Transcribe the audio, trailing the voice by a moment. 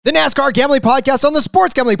The NASCAR Gambling Podcast on the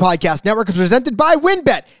Sports Gambling Podcast Network is presented by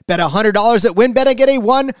WynnBET. Bet $100 at WynnBET and get a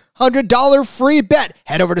 $100 free bet.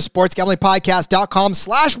 Head over to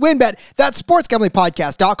sportsgamblingpodcast.com/WynnBET. That's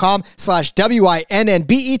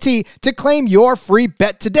sportsgamblingpodcast.com/WynnBET to claim your free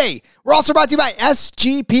bet today. We're also brought to you by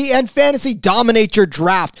SGPN Fantasy. Dominate your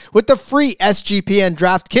draft with the free SGPN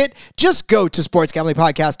Draft Kit. Just go to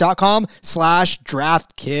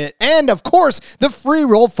sportsgamblingpodcast.com/draft kit. And of course, the free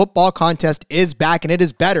roll football contest is back, and it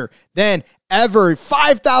is better than ever.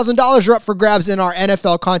 $5,000 are up for grabs in our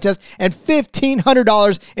NFL contest and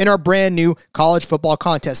 $1,500 in our brand new college football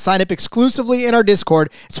contest. Sign up exclusively in our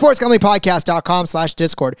Discord,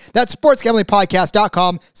 sportsgamblingpodcast.com/Discord. That's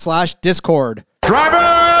sportsgamblingpodcast.com/Discord. Driver,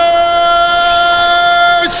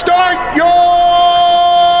 start your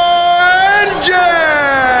engine!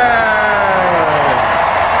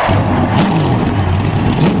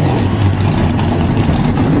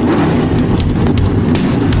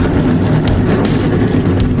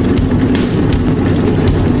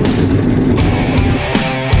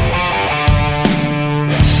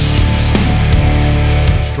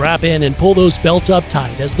 Strap in and pull those belts up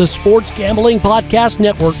tight as the Sports Gambling Podcast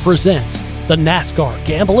Network presents the NASCAR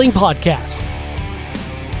Gambling Podcast.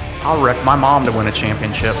 I'll wreck my mom to win a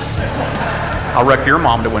championship. I'll wreck your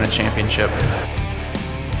mom to win a championship.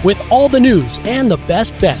 With all the news and the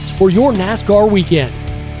best bets for your NASCAR weekend.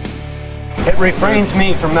 It refrains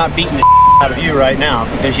me from not beating the out of you right now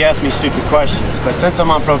because you ask me stupid questions. But since I'm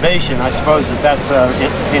on probation, I suppose that's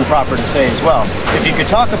improper to say as well. If you could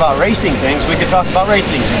talk about racing things, we could talk about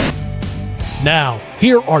racing things. Now,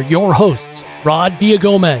 here are your hosts, Rod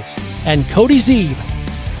Villagomez and Cody Zeeb.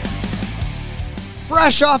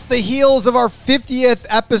 Fresh off the heels of our 50th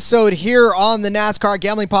episode here on the NASCAR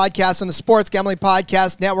Gambling Podcast on the Sports Gambling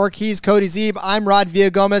Podcast Network. He's Cody Zeeb. I'm Rod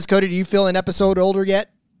Villagomez. Cody, do you feel an episode older yet?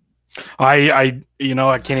 I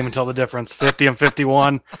can't even tell the difference. 50 and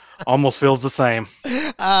 51 almost feels the same.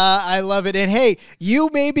 I love it. And hey, you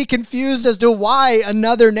may be confused as to why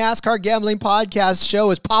another NASCAR Gambling Podcast show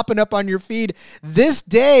is popping up on your feed this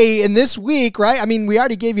day and this week, right? I mean, we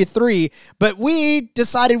already gave you 3, but we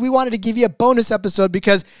decided we wanted to give you a bonus episode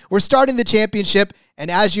because we're starting the championship. And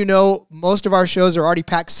as you know, most of our shows are already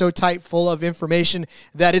packed so tight full of information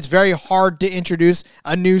that it's very hard to introduce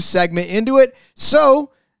a new segment into it.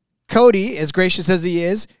 So Cody, as gracious as he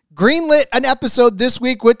is, greenlit an episode this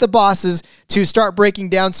week with the bosses to start breaking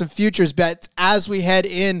down some futures bets as we head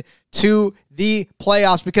into the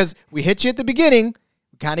playoffs, because we hit you at the beginning,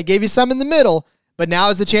 we kind of gave you some in the middle, but now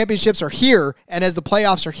as the championships are here and as the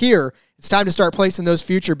playoffs are here, it's time to start placing those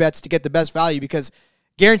future bets to get the best value, because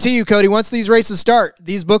guarantee you, Cody, once these races start,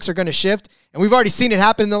 these books are going to shift, and we've already seen it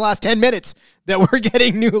happen in the last 10 minutes that we're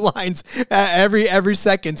getting new lines every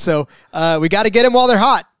second, so we got to get them while they're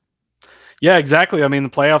hot. Yeah, exactly. I mean, the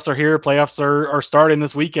playoffs are here. Playoffs are starting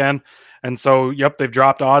this weekend. And so, they've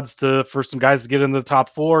dropped odds for some guys to get into the top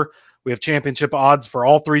 4. We have championship odds for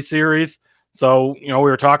all 3 series. So, we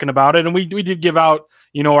were talking about it, and we did give out,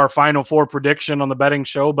 our final 4 prediction on the betting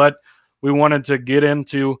show, but we wanted to get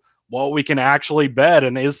into what we can actually bet,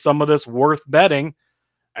 and is some of this worth betting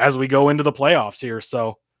as we go into the playoffs here.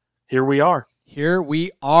 So here we are.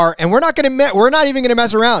 And we're not even going to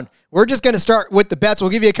mess around. We're just going to start with the bets.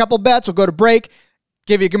 We'll give you a couple bets. We'll go to break,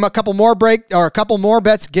 give them a couple more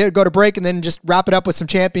bets, go to break, and then just wrap it up with some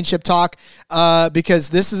championship talk,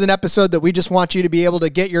 because this is an episode that we just want you to be able to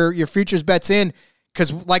get your futures bets in,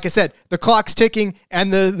 because like I said, the clock's ticking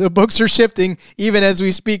and the books are shifting even as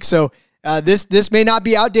we speak. So this may not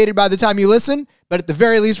be outdated by the time you listen, but at the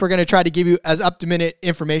very least, we're going to try to give you as up-to-minute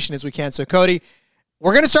information as we can. So Cody,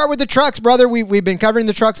 we're going to start with the trucks, brother. We've been covering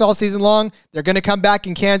the trucks all season long. They're going to come back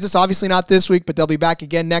in Kansas. Obviously not this week, but they'll be back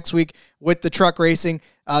again next week with the truck racing.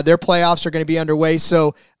 Their playoffs are going to be underway.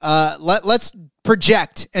 So let's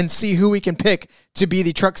project and see who we can pick to be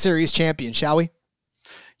the Truck Series champion, shall we?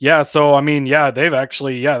 Yeah, so, they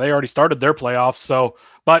already started their playoffs. So,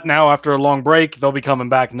 but now after a long break, they'll be coming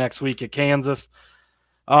back next week at Kansas.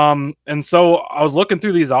 And so I was looking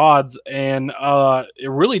through these odds, and it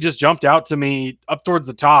really just jumped out to me up towards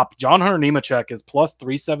the top. John Hunter Nemechek is plus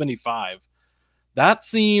 375. That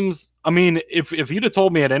seems, if you'd have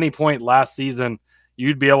told me at any point last season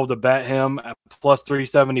you'd be able to bet him at plus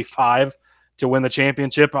 375 to win the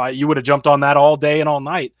championship, you would have jumped on that all day and all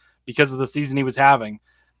night because of the season he was having.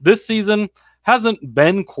 This season hasn't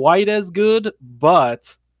been quite as good,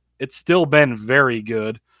 but it's still been very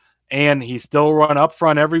good. And he still run up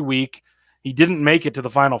front every week. He didn't make it to the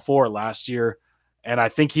Final 4 last year, and I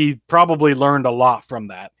think he probably learned a lot from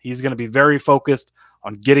that. He's going to be very focused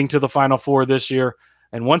on getting to the Final 4 this year,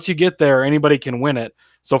 and once you get there, anybody can win it.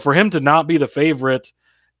 So for him to not be the favorite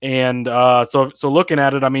And so looking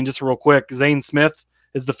at it, I mean, just real quick, Zane Smith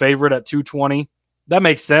is the favorite at 220. That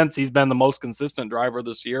makes sense. He's been the most consistent driver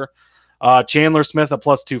this year. Chandler Smith at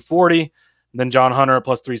plus 240, then John Hunter at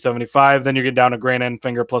plus 375. Then you get down to Grant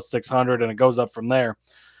Enfinger plus 600, and it goes up from there.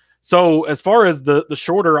 So as far as the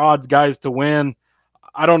shorter odds guys to win,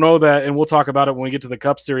 I don't know that, and we'll talk about it when we get to the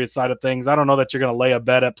Cup Series side of things. I don't know that you're going to lay a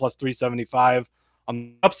bet at plus 375 on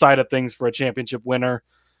the upside of things for a championship winner,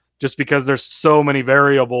 just because there's so many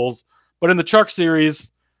variables. But in the Truck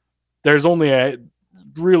Series, there's only a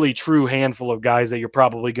really true handful of guys that you're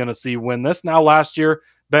probably going to see win this. Now, last year,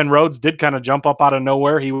 Ben Rhodes did kind of jump up out of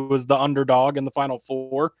nowhere. He was the underdog in the Final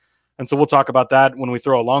Four. And so we'll talk about that when we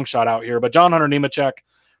throw a long shot out here. But John Hunter Nemechek,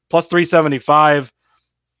 plus 375,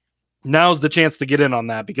 now's the chance to get in on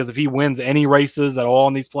that, because if he wins any races at all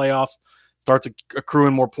in these playoffs, starts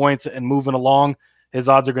accruing more points and moving along, his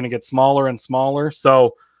odds are going to get smaller and smaller.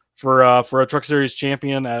 So for a Truck Series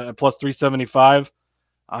champion at plus 375,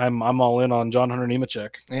 I'm all in on John Hunter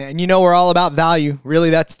Nemechek. And we're all about value. Really,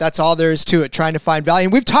 that's all there is to it, trying to find value.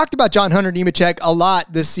 And we've talked about John Hunter Nemechek a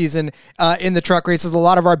lot this season in the truck races. A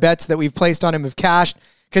lot of our bets that we've placed on him have cashed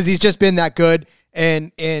because he's just been that good.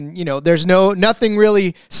 And there's nothing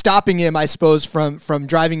really stopping him, I suppose, from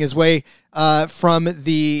driving his way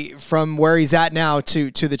from where he's at now to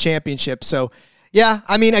the championship. So yeah,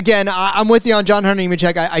 I mean, again, I'm with you on John Hunter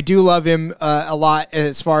Nemechek. I do love him a lot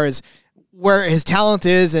as far as where his talent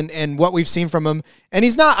is and what we've seen from him. And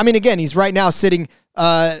he's not, I mean, again, he's right now sitting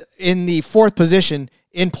in the 4th position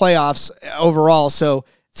in playoffs overall. So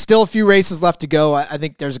still a few races left to go. I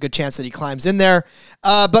think there's a good chance that he climbs in there.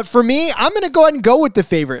 But for me, I'm going to go ahead and go with the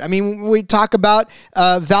favorite. I mean, we talk about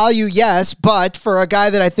value, yes, but for a guy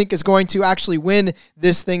that I think is going to actually win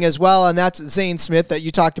this thing as well, and that's Zane Smith that you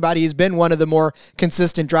talked about. He's been one of the more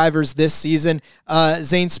consistent drivers this season.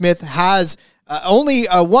 Zane Smith has only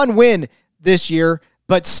one win this year,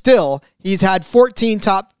 but still, he's had 14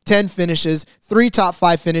 top 10 finishes, 3 top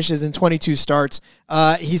 5 finishes, and 22 starts.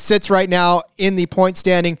 He sits right now in the point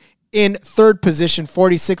standing in 3rd position,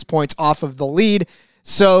 46 points off of the lead.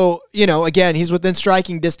 So, again, he's within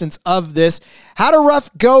striking distance of this. Had a rough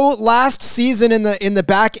go last season in the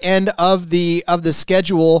back end of the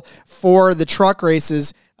schedule for the truck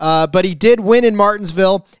races. But he did win in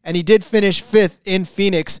Martinsville, and he did finish 5th in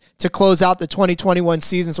Phoenix to close out the 2021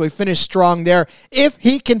 season. So he finished strong there. If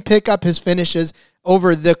he can pick up his finishes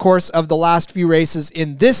over the course of the last few races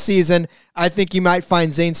in this season, I think you might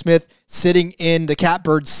find Zane Smith sitting in the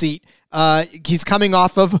catbird seat. He's coming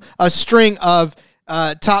off of a string of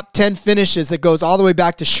top 10 finishes that goes all the way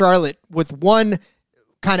back to Charlotte, with one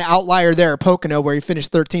kind of outlier there, Pocono, where he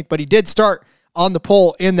finished 13th, but he did start on the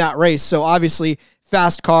pole in that race. So obviously,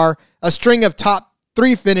 fast car, a string of top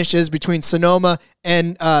 3 finishes between Sonoma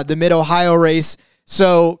and the Mid-Ohio race.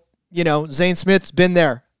 So, Zane Smith's been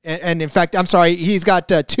there. And in fact, I'm sorry, he's got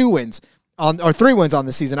 2 wins or 3 wins on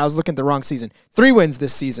the season. I was looking at the wrong season. 3 wins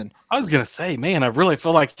this season. I was going to say, man, I really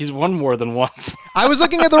feel like he's won more than once. I was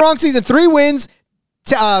looking at the wrong season. 3 wins,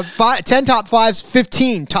 10 top 5s,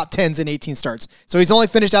 15 top 10s, and 18 starts. So he's only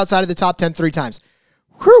finished outside of the top 10 3 times.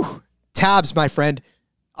 Whew. Tabs, my friend.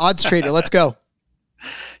 Odds trader, let's go.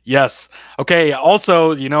 Yes. Okay.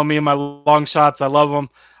 Also, me and my long shots, I love them.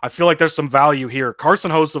 I feel like there's some value here. Carson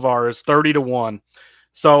Hocevar is 30-1.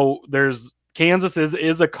 So Kansas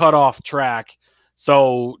is a cutoff track.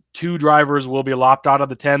 So 2 drivers will be lopped out of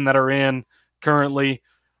the 10 that are in currently.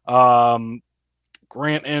 Grant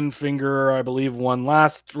Enfinger, I believe, won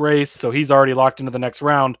last race, so he's already locked into the next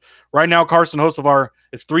round. Right now, Carson Hocevar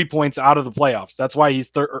is 3 points out of the playoffs. That's why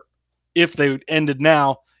he's if they ended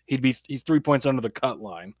now, he's 3 points under the cut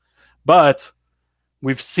line. But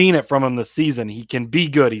we've seen it from him this season. He can be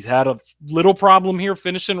good. He's had a little problem here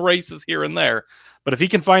finishing races here and there. But if he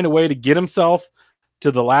can find a way to get himself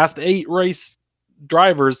to the last 8 race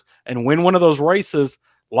drivers and win one of those races,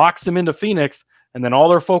 locks him into Phoenix, and then all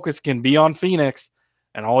their focus can be on Phoenix,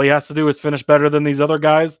 and all he has to do is finish better than these other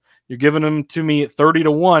guys, you're giving him to me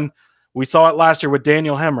 30-1. We saw it last year with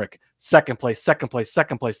Daniel Hemrick. Second place.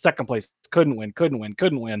 Couldn't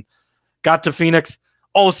win. Got to Phoenix.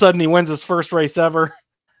 All of a sudden, he wins his first race ever,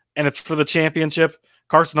 and it's for the championship.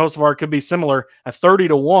 Carson Hocevar could be similar at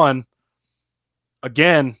 30-1.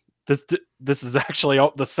 Again, this is actually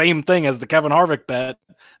the same thing as the Kevin Harvick bet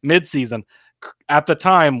midseason. At the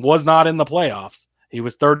time, was not in the playoffs. He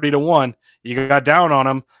was 30-1. You got down on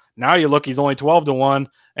him. Now you look, he's only 12-1,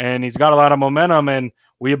 and he's got a lot of momentum, and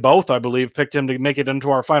we both, I believe, picked him to make it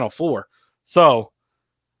into our Final Four. So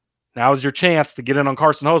now's your chance to get in on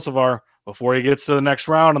Carson Hocevar before he gets to the next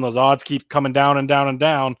round, and those odds keep coming down and down and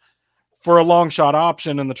down. For a long shot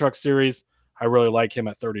option in the Truck Series, I really like him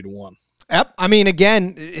at 30-1. Yep. I mean,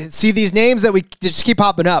 again, see these names that we just keep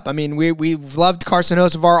popping up. I mean, we've loved Carson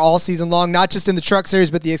Hocevar all season long, not just in the Truck Series,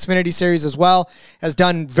 but the Xfinity Series as well. Has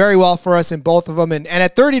done very well for us in both of them. And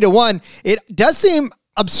at 30-1, it does seem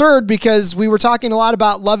absurd because we were talking a lot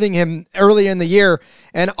about loving him earlier in the year.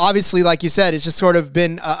 And obviously, like you said, it's just sort of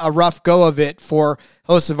been a rough go of it for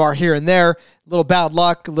Hocevar here and there. A little bad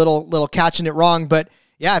luck, a little catching it wrong. But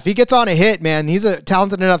yeah, if he gets on a hit, man, he's a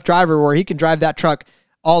talented enough driver where he can drive that truck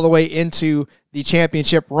all the way into the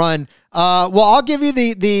championship run. Well, I'll give you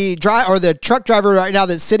the truck driver right now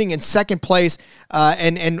that's sitting in second place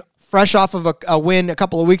and fresh off of a win a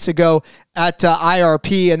couple of weeks ago at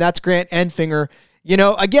IRP, and that's Grant Enfinger. You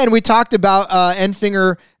know, again, we talked about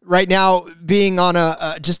Enfinger right now being on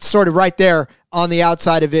just sort of right there on the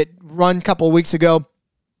outside of it, run a couple of weeks ago.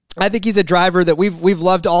 I think he's a driver that we've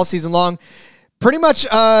loved all season long. Pretty much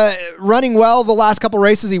running well the last couple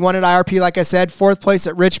races. He won at IRP, like I said, fourth place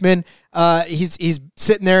at Richmond. He's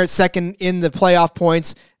sitting there at second in the playoff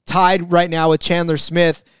points, tied right now with Chandler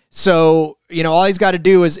Smith. So, you know, all he's got to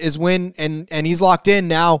do is win, and he's locked in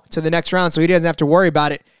now to the next round, so he doesn't have to worry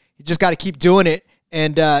about it. He just got to keep doing it.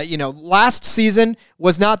 And, you know, last season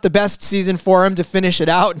was not the best season for him to finish it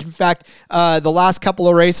out. In fact, the last couple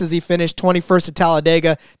of races, he finished 21st at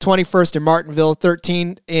Talladega, 21st in Martinsville,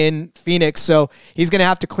 13 in Phoenix. So he's going to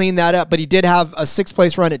have to clean that up. But he did have a sixth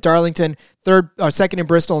place run at Darlington, second in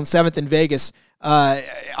Bristol, and seventh in Vegas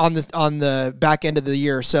on the back end of the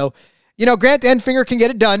year. So, you know, Grant Enfinger can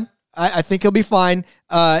get it done. I think he'll be fine.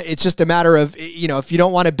 It's just a matter of, you know, if you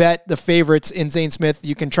don't want to bet the favorites in Zane Smith,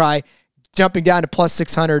 you can try jumping down to plus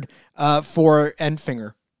 600 for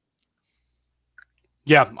Enfinger.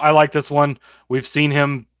 Yeah, I like this one. We've seen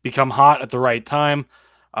him become hot at the right time,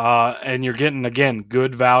 and you're getting, again,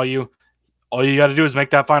 good value. All you got to do is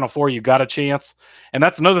make that Final Four. You got a chance. And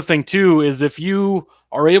that's another thing, too, is if you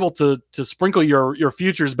are able to sprinkle your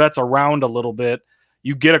futures bets around a little bit,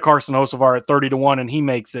 you get a Carson Hocevar at 30-1 and he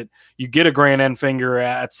makes it. You get a Grant Enfinger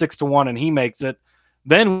at 6-1 and he makes it.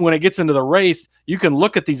 Then when it gets into the race, you can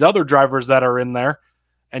look at these other drivers that are in there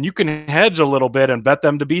and you can hedge a little bit and bet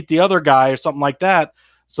them to beat the other guy or something like that,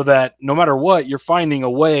 so that no matter what, you're finding a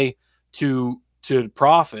way to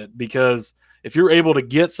profit. Because if you're able to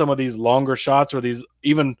get some of these longer shots, or these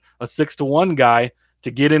even a 6-1 guy to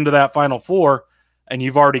get into that Final Four, and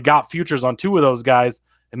you've already got futures on two of those guys,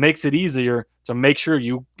 it makes it easier to make sure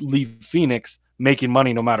you leave Phoenix making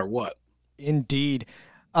money no matter what. Indeed.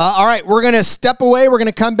 All right, we're going to step away. We're going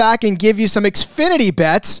to come back and give you some Xfinity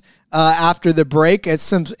bets after the break. It's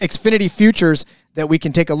some Xfinity futures that we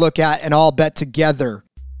can take a look at and all bet together.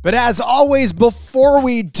 But as always, before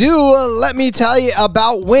we do, let me tell you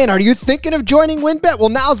about Win. Are you thinking of joining WinBet? Well,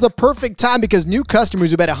 now's the perfect time, because new customers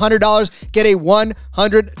who bet $100 get a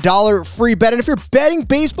 $100 free bet. And if you're betting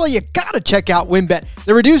baseball, you got to check out WinBet.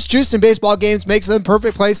 The reduced juice in baseball games makes them the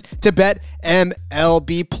perfect place to bet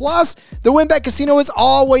MLB. Plus, the WinBet Casino is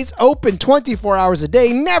always open 24 hours a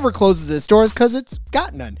day, never closes its doors because it's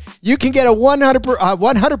got none. You can get a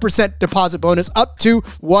 100% deposit bonus up to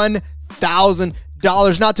 $1,000.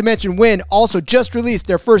 Not to mention, Win also just released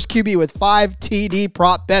their first QB with 5 TD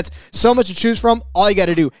prop bets. So much to choose from. All you got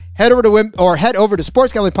to do, head over to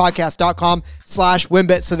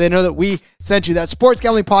sportsgamblingpodcast.com/winbet so they know that we sent you. That's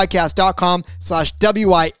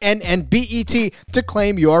sportsgamblingpodcast.com/WINNBET to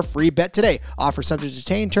claim your free bet today. Offer subject to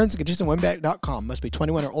change. Terms and conditions at winbet.com. Must be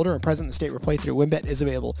 21 or older and present in the state where playthrough. WinBet is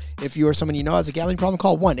available. If you or someone you know has a gambling problem,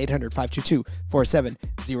 call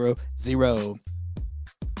 1-800-522-4700.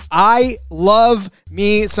 I love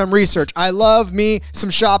me some research. I love me some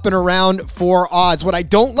shopping around for odds. What I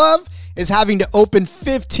don't love is having to open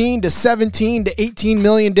 15 to 17 to 18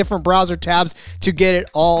 million different browser tabs to get it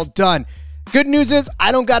all done. Good news is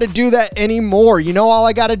I don't got to do that anymore. You know all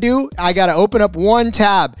I got to do? I got to open up one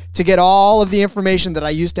tab to get all of the information that I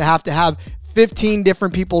used to have 15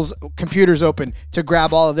 different people's computers open to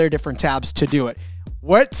grab all of their different tabs to do it.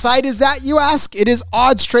 What site is that, you ask? It is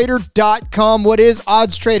oddstrader.com. What is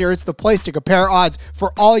OddsTrader? It's the place to compare odds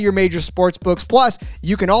for all your major sports books. Plus,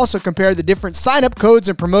 you can also compare the different sign-up codes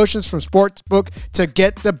and promotions from Sportsbook to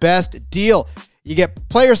get the best deal. You get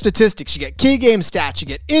player statistics, you get key game stats, you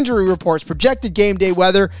get injury reports, projected game day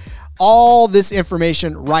weather, all this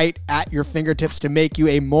information right at your fingertips to make you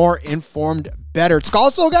a more informed bettor. It's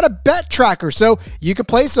also got a bet tracker, so you can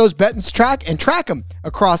place those bets and track them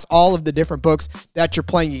across all of the different books that you're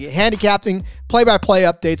playing. You get handicapping, play-by-play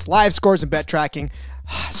updates, live scores, and bet tracking.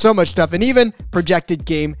 So much stuff, and even projected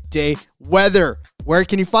game day weather. Where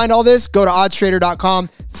can you find all this? Go to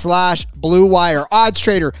oddstrader.com/Blue Wire.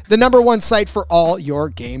 OddsTrader, the #1 site for all your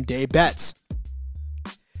game day bets.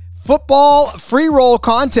 football free roll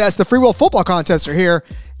contest. The free roll football contests are here.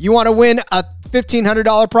 You want to win a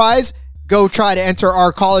 $1,500 prize? Go try to enter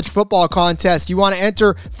our college football contest. You want to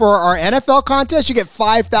enter for our NFL contest? You get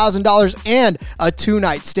 $5,000 and a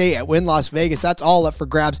 2-night stay at Wynn Las Vegas. That's all up for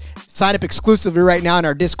grabs. Sign up exclusively right now in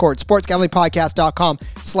our Discord,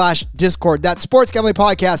 sportsgamblingpodcast.com/Discord. That's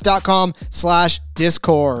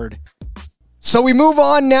sportsgamblingpodcast.com/Discord. So we move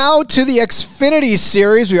on now to the Xfinity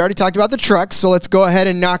series. We already talked about the trucks, so let's go ahead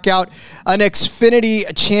and knock out an Xfinity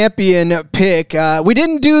champion pick. We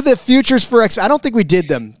didn't do the futures for I don't think we did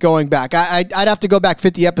them going back. I'd have to go back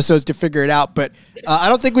 50 episodes to figure it out, but I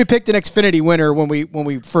don't think we picked an Xfinity winner when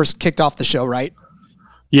we first kicked off the show, right?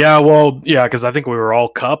 Yeah, well, yeah, because I think we were all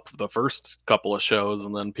Cup the first couple of shows,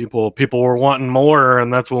 and then people were wanting more,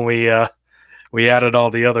 and that's when we added all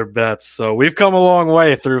the other bets. So we've come a long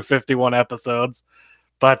way through 51 episodes.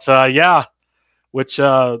 But man,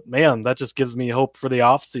 that just gives me hope for the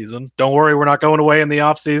off season. Don't worry, we're not going away in the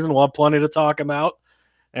off season. We'll have plenty to talk about.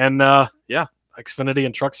 And Xfinity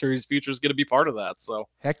and Truck Series future is going to be part of that. So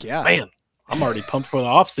heck yeah, man, I'm already pumped for the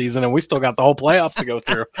off season, and we still got the whole playoffs to go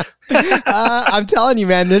through. I'm telling you,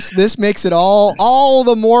 man, this makes it all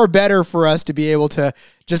the more better for us to be able to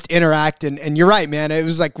just interact. And you're right, man. It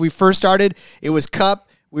was like we first started, it was Cup.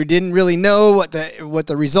 We didn't really know what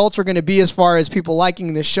the results were going to be as far as people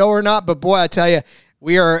liking the show or not. But boy, I tell you,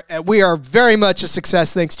 we are very much a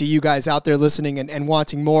success thanks to you guys out there listening and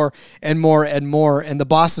wanting more and more and more. And the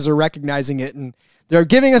bosses are recognizing it, and they're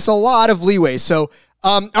giving us a lot of leeway. So,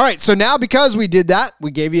 all right. So now, because we did that, we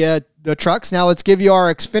gave you the trucks. Now let's give you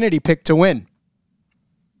our Xfinity pick to win.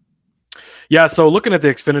 Yeah. So looking at the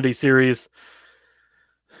Xfinity series,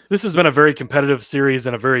 this has been a very competitive series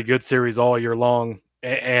and a very good series all year long.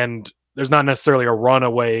 And there's not necessarily a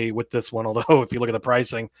runaway with this one. Although if you look at the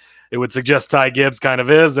pricing, it would suggest Ty Gibbs kind of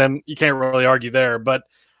is, and you can't really argue there. But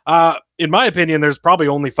in my opinion, there's probably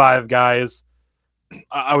only 5 guys.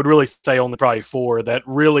 I would really say only probably 4 that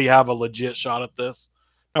really have a legit shot at this.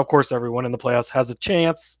 Now, of course, everyone in the playoffs has a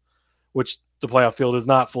chance, which the playoff field is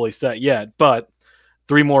not fully set yet, but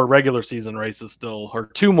 3 more regular season races still, or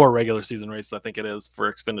 2 more regular season races, I think it is, for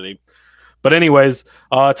Xfinity. But anyways,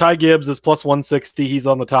 Ty Gibbs is plus 160. He's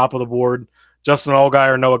on the top of the board. Justin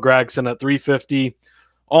Allgaier, Noah Gragson at 350.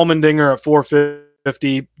 Allmendinger at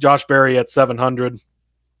 450. Josh Berry at 700.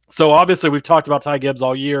 So obviously we've talked about Ty Gibbs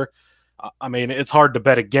all year. I mean, it's hard to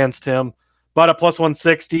bet against him, but at plus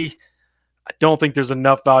 160, I don't think there's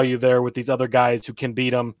enough value there with these other guys who can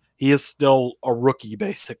beat him. He is still a rookie,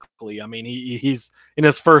 basically. I mean, he's in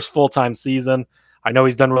his first full-time season. I know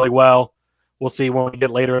he's done really well. We'll see when we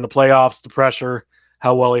get later in the playoffs, the pressure,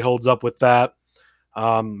 how well he holds up with that.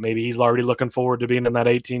 Maybe he's already looking forward to being in that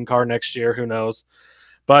 18 car next year. Who knows?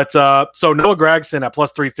 But so Noah Gragson at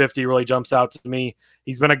plus 350 really jumps out to me.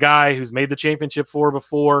 He's been a guy who's made the championship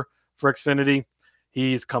before for Xfinity.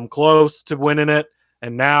 He's come close to winning it,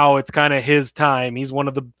 and now it's kind of his time. He's one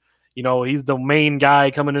of the, he's the main guy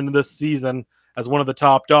coming into this season as one of the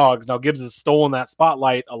top dogs. Now Gibbs has stolen that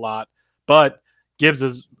spotlight a lot, but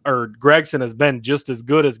Gragson has been just as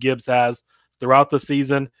good as Gibbs has throughout the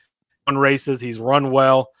season. On races, he's run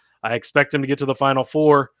well. I expect him to get to the Final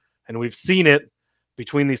Four, and we've seen it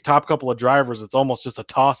between these top couple of drivers. It's almost just a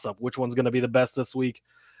toss-up. Which one's going to be the best this week?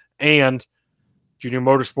 And Junior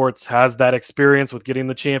Motorsports has that experience with getting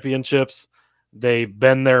the championships. They've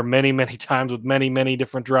been there many, many times with many, many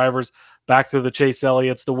different drivers, back through the Chase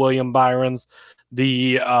Elliott's, the William Byrons,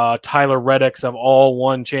 the Tyler Reddicks have all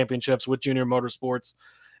won championships with Junior Motorsports,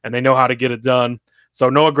 and they know how to get it done. So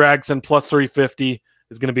Noah Gragson plus 350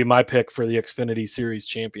 is going to be my pick for the Xfinity Series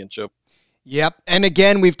Championship. Yep. And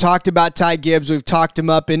again, we've talked about Ty Gibbs. We've talked him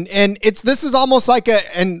up, and this is almost like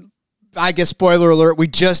I guess, spoiler alert, we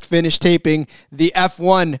just finished taping the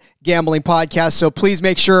F1 gambling podcast, so please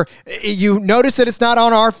make sure you notice that it's not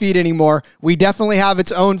on our feed anymore. We definitely have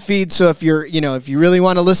its own feed, so if you really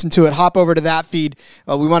want to listen to it, hop over to that feed.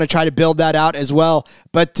 We want to try to build that out as well.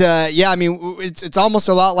 But I mean, it's almost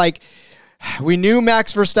a lot like we knew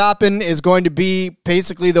Max Verstappen is going to be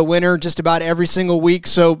basically the winner just about every single week.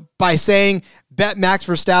 So by saying bet Max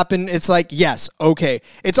Verstappen, it's like, yes, okay.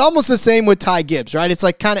 It's almost the same with Ty Gibbs, right? It's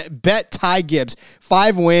like kind of bet Ty Gibbs.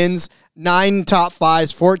 5 wins, 9 top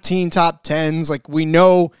 5s, 14 top 10s. Like we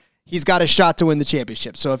know he's got a shot to win the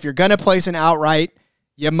championship. So if you're going to place an outright,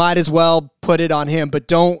 you might as well put it on him. But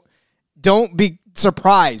don't be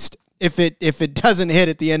surprised if it doesn't hit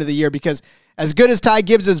at the end of the year, because as good as Ty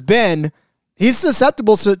Gibbs has been, he's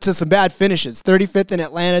susceptible to some bad finishes. 35th in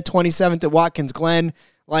Atlanta, 27th at Watkins Glen.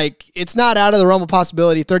 Like, it's not out of the realm of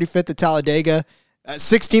possibility. 35th at Talladega,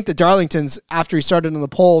 16th at Darlington's after he started on the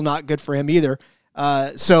pole. Not good for him either.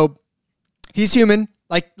 So he's human.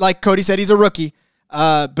 Like Cody said, he's a rookie.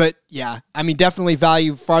 But yeah, I mean, definitely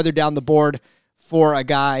value farther down the board for a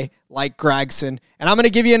guy like Gragson. And I'm going to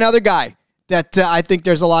give you another guy that I think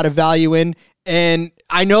there's a lot of value in. And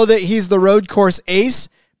I know that he's the road course ace,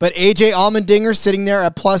 but AJ Allmendinger sitting there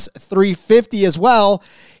at plus 350 as well.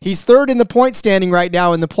 He's third in the point standing right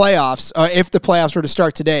now in the playoffs, if the playoffs were to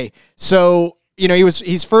start today. So,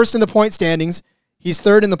 he's first in the point standings. He's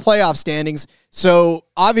third in the playoff standings. So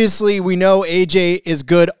obviously we know AJ is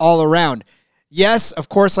good all around. Yes, of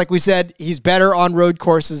course, like we said, he's better on road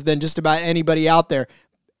courses than just about anybody out there.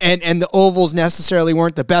 And the ovals necessarily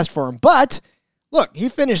weren't the best for him. But look, he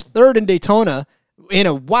finished third in Daytona. In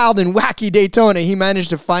a wild and wacky Daytona, he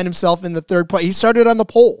managed to find himself in the third place. He started on the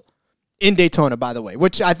pole in Daytona, by the way,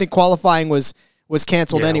 which I think qualifying was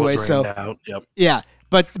canceled anyway. So Yep. Yeah,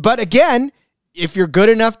 but again, if you're good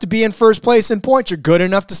enough to be in first place in points, you're good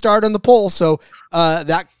enough to start on the pole. So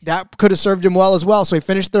that could have served him well as well. So he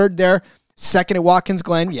finished third there, second at Watkins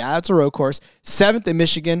Glen. Yeah, it's a road course. Seventh at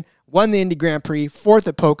Michigan, won the Indy Grand Prix, fourth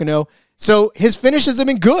at Pocono. So his finishes have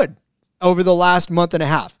been good over the last month and a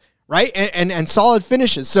half, right? And solid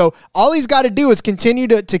finishes. So all he's got to do is continue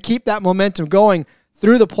to keep that momentum going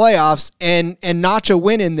through the playoffs and notch a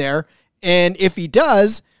win in there. And if he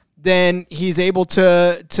does, then he's able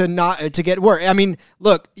to get work. I mean,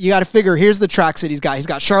 look, you got to figure, here's the tracks that he's got. He's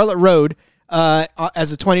got Charlotte Road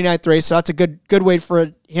as a 29th race, so that's a good way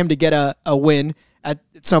for him to get a win at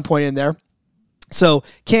some point in there. So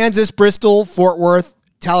Kansas, Bristol, Fort Worth,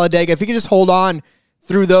 Talladega, if he could just hold on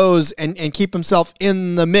through those and keep himself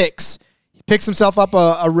in the mix, he picks himself up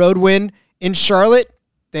a road win in Charlotte,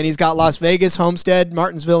 then he's got Las Vegas, Homestead,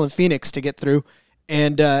 Martinsville, and Phoenix to get through,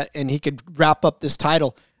 and he could wrap up this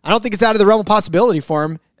title. I don't think it's out of the realm of possibility for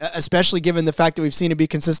him, especially given the fact that we've seen him be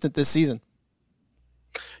consistent this season.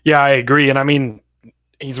 Yeah, I agree. And I mean,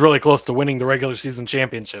 he's really close to winning the regular season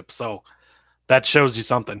championship. So that shows you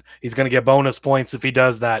something. He's going to get bonus points if he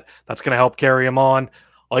does that. That's going to help carry him on.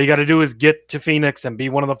 All you got to do is get to Phoenix and be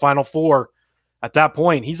one of the final four. At that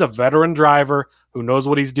point, he's a veteran driver who knows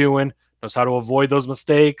what he's doing, knows how to avoid those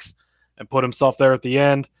mistakes and put himself there at the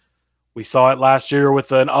end. We saw it last year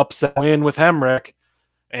with an upset win with Hemrick.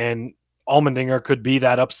 And Allmendinger could be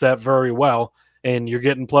that upset very well. And you're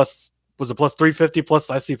getting plus 350 plus,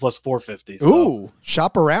 I see plus 450. So, ooh,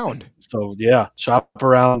 shop around. So yeah, shop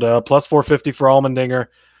around plus 450 for Allmendinger.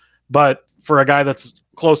 But for a guy that's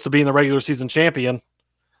close to being the regular season champion,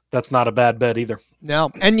 that's not a bad bet either. No.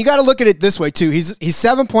 And you got to look at it this way too. He's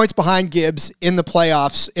 7 points behind Gibbs in the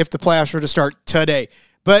playoffs if the playoffs were to start today.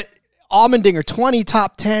 But Allmendinger, 20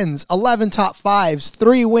 top 10s, 11 top 5s,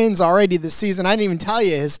 3 wins already this season. I didn't even tell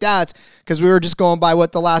you his stats because we were just going by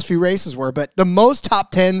what the last few races were. But the most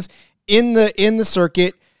top 10s in the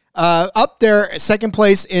circuit, up there, second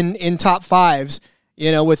place in top 5s,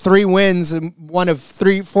 with 3 wins and one of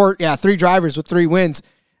 3 drivers with 3 wins.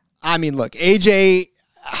 I mean, look, AJ,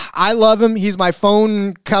 I love him. He's my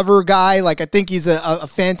phone cover guy. Like, I think he's a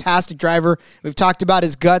fantastic driver. We've talked about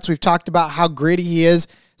his guts. We've talked about how gritty he is.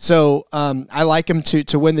 So I like him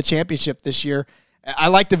to win the championship this year. I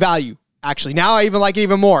like the value, actually. Now I even like it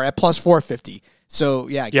even more at plus 450. So,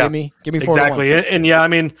 yeah. Give me 4 exactly. And yeah, I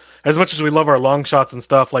mean, as much as we love our long shots and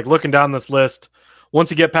stuff, like looking down this list, once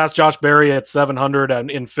you get past Josh Berry at 700 and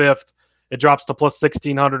in 5th, it drops to plus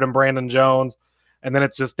 1,600 and Brandon Jones, and then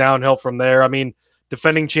it's just downhill from there. I mean,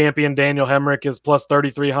 defending champion Daniel Hemrick is plus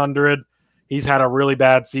 3,300. He's had a really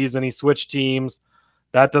bad season. He switched teams.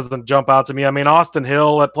 That doesn't jump out to me. I mean, Austin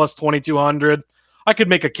Hill at plus 2,200. I could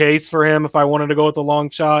make a case for him if I wanted to go with the long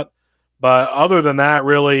shot. But other than that,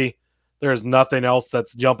 really, there's nothing else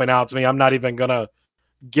that's jumping out to me. I'm not even going to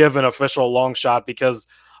give an official long shot because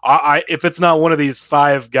if it's not one of these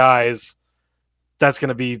 5 guys, that's going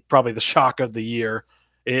to be probably the shock of the year.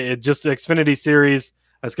 It just the Xfinity Series,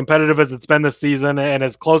 as competitive as it's been this season and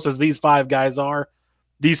as close as these 5 guys are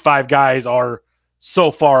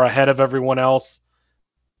so far ahead of everyone else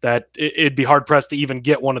that it'd be hard-pressed to even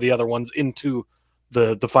get one of the other ones into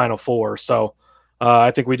the Final Four. So I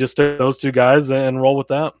think we just stick those 2 guys and roll with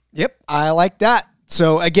that. Yep, I like that.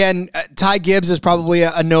 So, again, Ty Gibbs is probably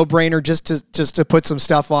a no-brainer just to put some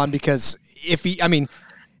stuff on because if he – I mean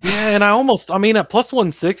 – yeah, and at plus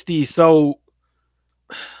 160, so,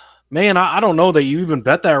 man, I don't know that you even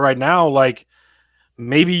bet that right now. Like,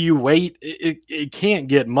 maybe you wait. It can't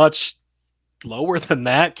get much lower than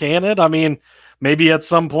that, can it? I mean – maybe at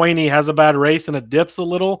some point he has a bad race and it dips a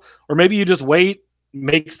little, or maybe you just wait,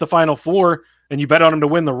 makes the Final Four, and you bet on him to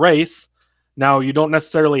win the race. Now, you don't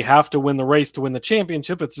necessarily have to win the race to win the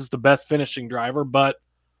championship. It's just the best finishing driver, but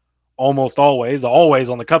almost always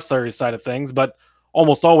on the Cup Series side of things, but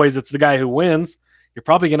almost always it's the guy who wins. You're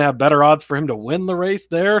probably going to have better odds for him to win the race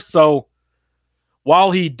there. So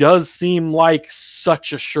while he does seem like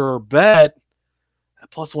such a sure bet, at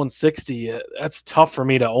plus 160, that's tough for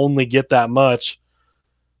me to only get that much,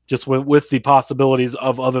 just with the possibilities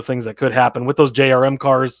of other things that could happen. With those JRM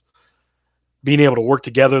cars being able to work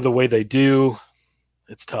together the way they do,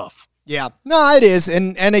 it's tough. Yeah, no, it is.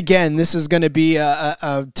 And again, this is going to be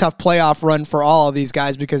a tough playoff run for all of these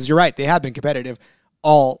guys because you're right, they have been competitive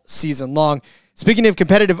all season long. Speaking of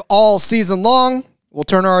competitive all season long, we'll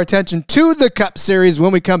turn our attention to the Cup Series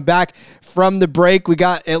when we come back from the break. We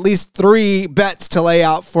got at least 3 bets to lay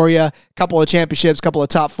out for you, a couple of championships, a couple of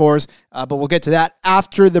top 4s, but we'll get to that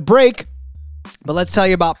after the break. But let's tell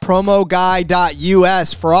you about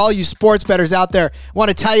promoguy.us. For all you sports bettors out there, I want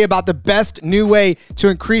to tell you about the best new way to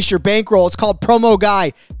increase your bankroll. It's called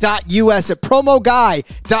promoguy.us. At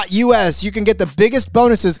promoguy.us, you can get the biggest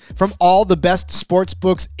bonuses from all the best sports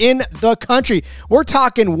books in the country. We're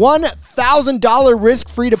talking $1,000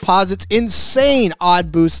 risk-free deposits, insane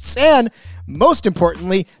odd boosts, and most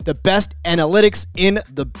importantly, the best analytics in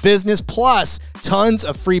the business, plus tons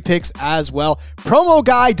of free picks as well.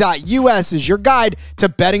 Promoguy.us is your guide to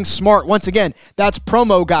betting smart. Once again, that's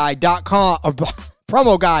promoguy.com or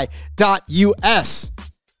promoguy.us.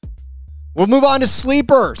 We'll move on to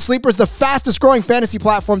Sleeper. Sleeper is the fastest growing fantasy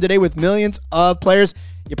platform today with millions of players.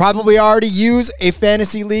 You probably already use a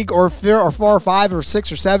fantasy league or 4 or 5 or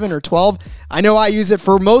 6 or 7 or 12. I know I use it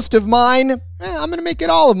for most of mine. I'm going to make it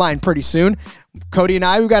all of mine pretty soon. Cody and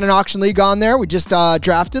I, we've got an auction league on there. We just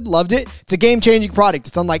drafted, loved it. It's a game-changing product.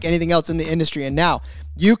 It's unlike anything else in the industry. And now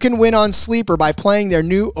you can win on Sleeper by playing their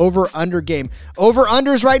new over-under game.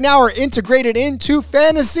 Over-unders right now are integrated into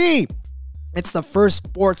fantasy. It's the first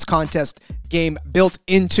sports contest game built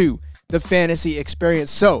into the fantasy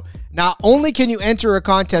experience. So not only can you enter a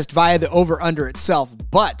contest via the over-under itself,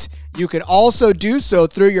 but you can also do so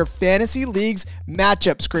through your fantasy league's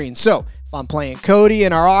matchup screen. So if I'm playing Cody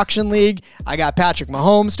in our auction league, I got Patrick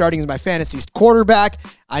Mahomes starting as my fantasy quarterback.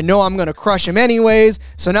 I know I'm going to crush him anyways.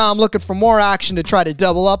 So now I'm looking for more action to try to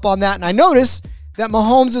double up on that. And I notice that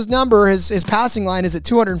Mahomes' number, his passing line is at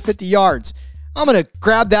 250 yards. I'm going to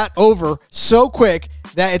grab that over so quick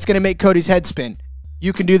that it's going to make Cody's head spin.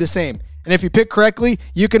 You can do the same. And if you pick correctly,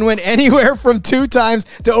 you can win anywhere from 2 times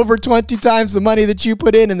to over 20 times the money that you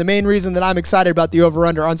put in. And the main reason that I'm excited about the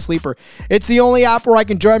over-under on Sleeper, it's the only app where I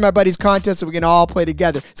can join my buddies' contests so we can all play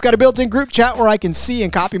together. It's got a built-in group chat where I can see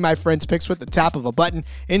and copy my friends' picks with the tap of a button.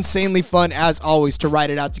 Insanely fun, as always, to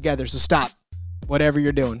write it out together. So stop whatever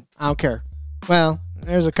you're doing. I don't care. Well,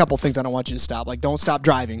 there's a couple things I don't want you to stop, like don't stop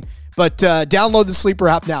driving. But download the Sleeper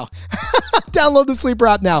app now. Download the Sleeper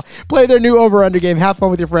app now. Play their new over-under game. Have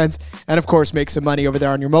fun with your friends. And, of course, make some money over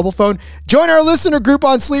there on your mobile phone. Join our listener group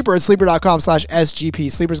on Sleeper at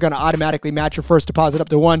sleeper.com/SGP. Sleeper's going to automatically match your first deposit up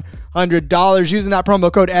to $100 using that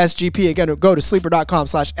promo code SGP. Again, go to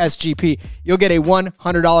sleeper.com/SGP. You'll get a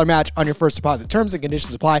 $100 match on your first deposit. Terms and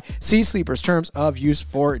conditions apply. See Sleeper's terms of use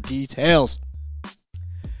for details.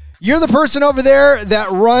 You're the person over there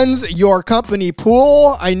that runs your company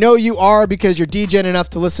pool. I know you are because you're DGen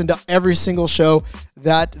enough to listen to every single show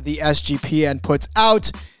that the SGPN puts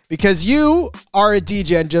out because you are a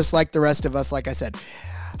DGen just like the rest of us, like I said.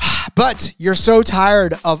 But you're so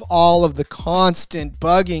tired of all of the constant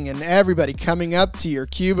bugging and everybody coming up to your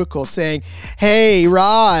cubicle saying, hey,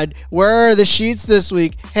 Rod, where are the sheets this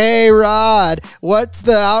week? Hey, Rod, what's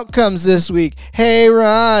the outcomes this week? Hey,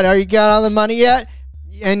 Rod, are you got all the money yet?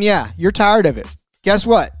 And yeah, you're tired of it. Guess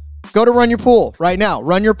what? Go to Run Your Pool right now.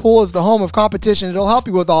 Run Your Pool is the home of competition. It'll help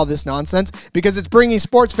you with all this nonsense because it's bringing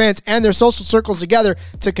sports fans and their social circles together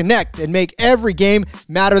to connect and make every game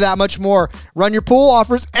matter that much more. Run Your Pool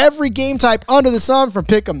offers every game type under the sun from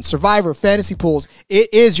Pick'em, Survivor, Fantasy Pools.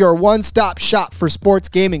 It is your one-stop shop for sports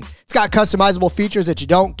gaming. It's got customizable features that you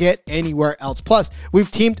don't get anywhere else. Plus, we've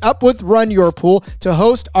teamed up with Run Your Pool to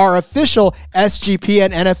host our official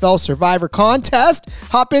SGPN NFL Survivor contest.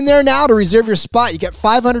 Hop in there now to reserve your spot. You get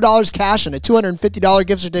 $500 cash and a $250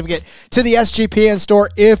 gift certificate to the SGPN store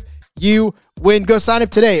if you win. Go sign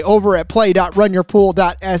up today over at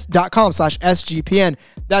play.runyourpool.com/SGPN.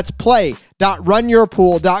 That's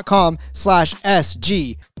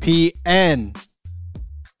play.runyourpool.com/SGPN.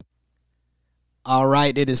 All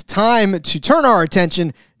right, it is time to turn our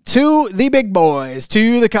attention to the big boys,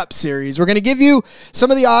 to the Cup Series. We're going to give you some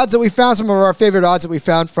of the odds that we found, some of our favorite odds that we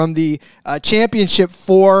found from the Championship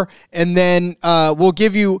 4, and then we'll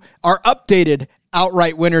give you our updated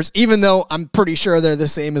outright winners, even though I'm pretty sure they're the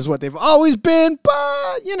same as what they've always been,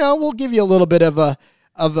 but, you know, we'll give you a little bit of a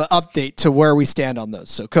of an update to where we stand on those.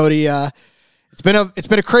 So Cody, it's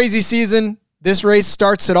been a crazy season. This race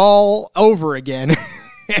starts it all over again.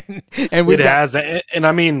 and it has. And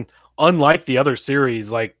I mean, unlike the other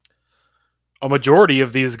series, like a majority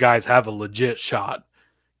of these guys have a legit shot.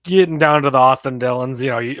 Getting down to the Austin Dillons,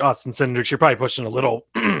 Austin Cindric's, you're probably pushing a little,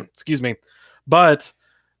 excuse me. But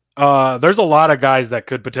there's a lot of guys that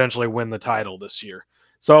could potentially win the title this year.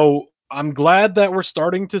 So I'm glad that we're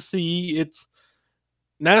starting to see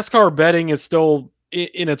NASCAR betting is still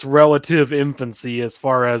in its relative infancy as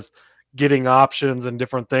far as getting options and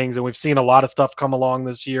different things. And we've seen a lot of stuff come along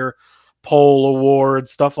this year. Pole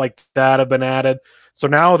awards, stuff like that have been added. So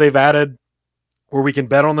now they've added where we can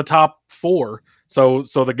bet on the top 4. So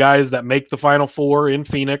the guys that make the final 4 in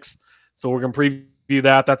Phoenix. So we're going to preview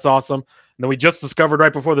that. That's awesome. And then we just discovered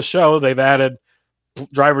right before the show, they've added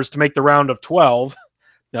drivers to make the round of 12.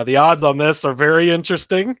 Now the odds on this are very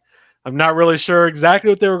interesting. I'm not really sure exactly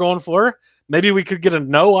what they were going for. Maybe we could get a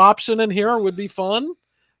no option in here, would be fun,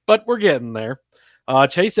 but we're getting there.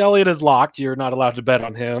 Chase Elliott is locked. You're not allowed to bet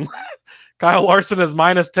on him. Kyle Larson is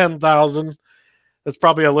minus 10,000. That's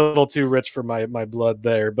probably a little too rich for my blood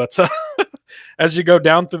there. But as you go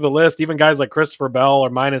down through the list, even guys like Christopher Bell are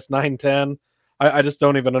minus 910. I just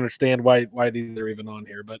don't even understand why these are even on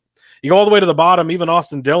here. But you go all the way to the bottom, even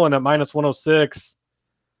Austin Dillon at minus 106.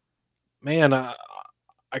 Man,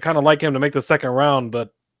 I kind of like him to make the second round,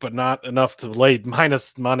 but not enough to lay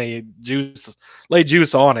minus money lay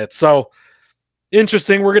juice on it. So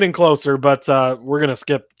interesting. We're getting closer, but we're going to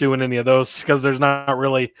skip doing any of those because there's not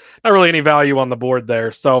really any value on the board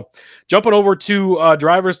there. So jumping over to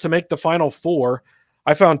drivers to make the final 4,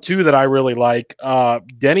 I found 2 that I really like.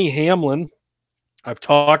 Denny Hamlin. I've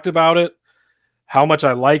talked about it, how much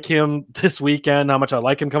I like him this weekend, how much I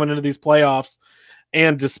like him coming into these playoffs.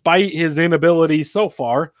 And despite his inability so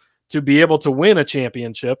far to be able to win a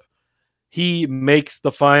championship, he makes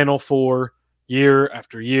the final 4 year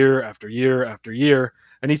after year after year after year,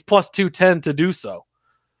 and he's plus 210 to do so.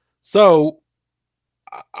 So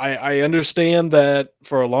I understand that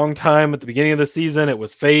for a long time at the beginning of the season, it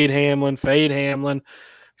was fade Hamlin.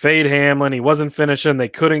 He wasn't finishing. They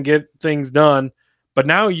couldn't get things done. But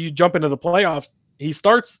now you jump into the playoffs. He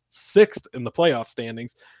starts 6th in the playoff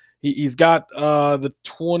standings. He's got the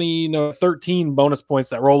 13 bonus points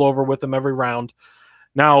that roll over with him every round.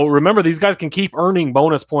 Now, remember, these guys can keep earning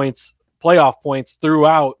bonus points, playoff points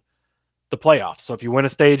throughout the playoffs. So if you win a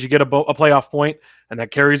stage, you get a playoff point, and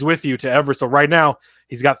that carries with you to every. So right now,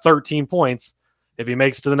 he's got 13 points. If he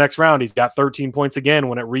makes it to the next round, he's got 13 points again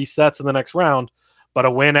when it resets in the next round. But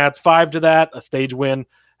a win adds 5 to that. A stage win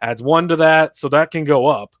adds 1 to that. So that can go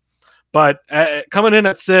up. But coming in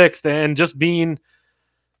at 6th and just being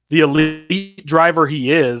the elite driver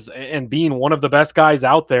he is and being one of the best guys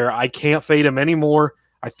out there, I can't fade him anymore.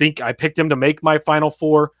 I think I picked him to make my final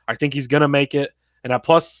 4. I think he's going to make it. And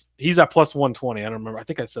he's at plus 120. I don't remember. I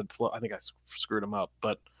think I screwed him up,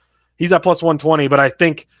 but he's at plus 120. But I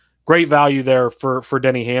think great value there for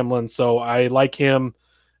Denny Hamlin. So I like him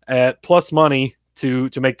at plus money to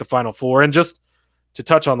make the final 4. And just to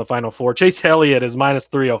touch on the final 4, Chase Elliott is minus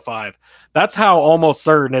 305. That's how almost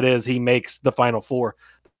certain it is he makes the final 4.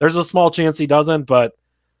 There's a small chance he doesn't, but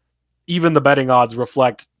even the betting odds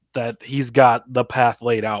reflect that he's got the path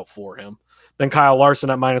laid out for him. Then Kyle Larson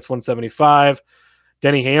at minus 175.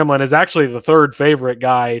 Denny Hamlin is actually the 3rd favorite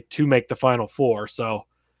guy to make the final 4. So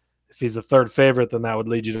if he's the 3rd favorite, then that would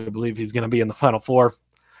lead you to believe he's going to be in the final 4,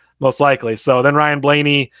 most likely. So then Ryan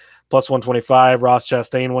Blaney plus 125, Ross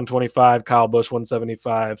Chastain 125, Kyle Busch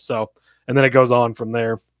 175. So, and then it goes on from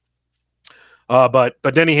there. But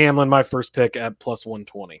Denny Hamlin, my first pick at plus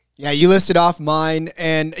 120. Yeah, you listed off mine,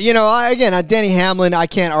 and again, Denny Hamlin, I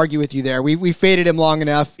can't argue with you there. We faded him long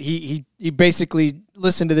enough. He basically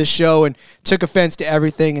listened to this show and took offense to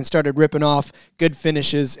everything and started ripping off good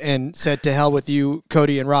finishes and said, "To hell with you,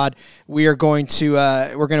 Cody and Rod. We're going to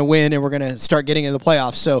win, and we're going to start getting into the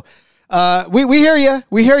playoffs." So we hear you.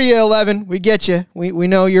 We hear you, 11. We get you. We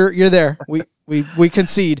know you're there. We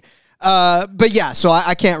concede. But yeah, so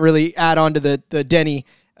I can't really add on to the Denny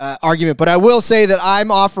argument, but I will say that I'm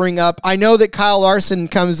offering up. I know that Kyle Larson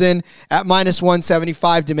comes in at minus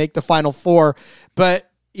 175 to make the final 4, but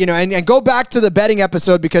and go back to the betting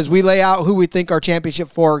episode because we lay out who we think our championship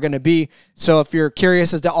 4 are going to be. So if you're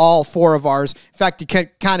curious as to all 4 of ours, in fact, you can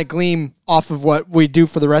kind of glean off of what we do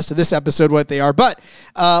for the rest of this episode, what they are. But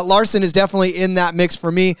Larson is definitely in that mix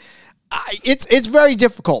for me. It's very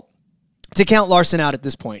difficult to count Larson out at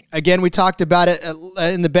this point. Again, we talked about it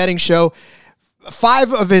in the betting show.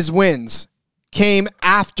 5 of his wins came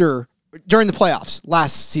during the playoffs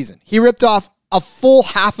last season. He ripped off a full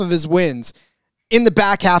half of his wins in the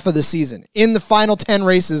back half of the season, in the final 10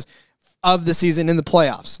 races of the season in the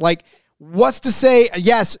playoffs. Like, what's to say?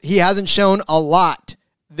 Yes, he hasn't shown a lot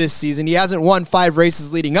this season. He hasn't won 5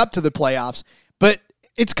 races leading up to the playoffs, but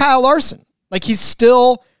it's Kyle Larson. Like, he's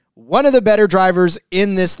still one of the better drivers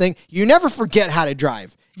in this thing. You never forget how to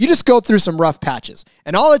drive. You just go through some rough patches,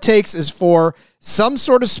 and all it takes is for some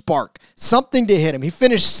sort of spark, something to hit him. He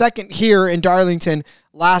finished second here in Darlington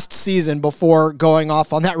last season before going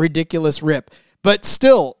off on that ridiculous rip. But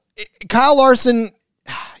still, Kyle Larson,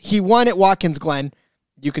 he won at Watkins Glen.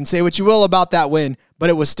 You can say what you will about that win, but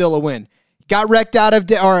it was still a win. Got wrecked out of,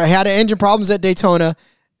 or had engine problems at Daytona.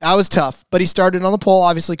 That was tough, but he started on the pole,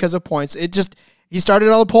 obviously, because of points. He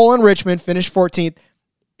started on the pole in Richmond, finished 14th.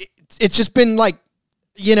 It's just been like,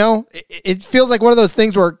 it feels like one of those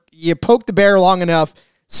things where you poke the bear long enough,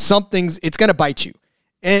 it's going to bite you.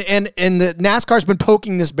 And the NASCAR's been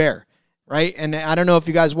poking this bear, right? And I don't know if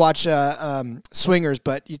you guys watch Swingers,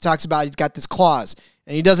 but he talks about he's got this claws,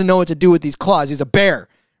 and he doesn't know what to do with these claws. He's a bear,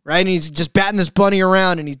 right? And he's just batting this bunny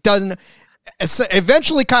around, and he doesn't.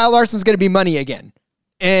 Eventually, Kyle Larson's going to be money again.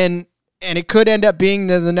 And it could end up being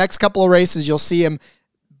the next couple of races, you'll see him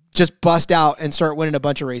just bust out and start winning a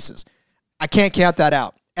bunch of races. I can't count that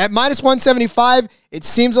out. At minus 175, it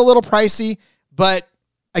seems a little pricey, but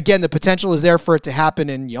again, the potential is there for it to happen,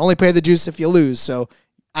 and you only pay the juice if you lose, so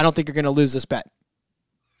I don't think you're going to lose this bet.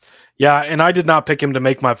 Yeah, and I did not pick him to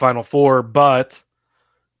make my Final Four, but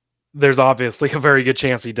there's obviously a very good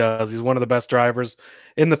chance he does. He's one of the best drivers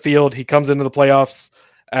in the field. He comes into the playoffs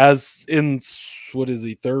as in, what is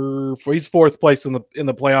he, third? He's fourth place in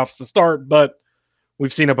the playoffs to start, but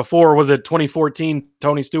we've seen it before. Was it 2014?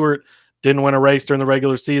 Tony Stewart didn't win a race during the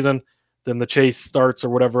regular season. Then the chase starts, or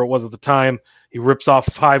whatever it was at the time. He rips off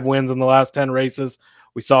 5 wins in the last 10 races.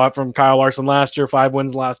 We saw it from Kyle Larson last year, 5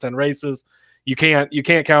 wins in the last 10 races. You can't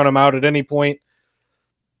count him out at any point.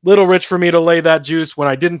 Little rich for me to lay that juice when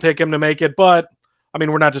I didn't pick him to make it, but I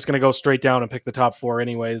mean, we're not just going to go straight down and pick the top 4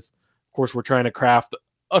 anyways. Of course, we're trying to craft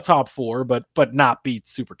a top 4, but not beat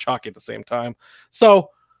super chalky at the same time.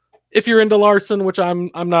 So if you're into Larson, which I'm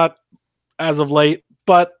not as of late,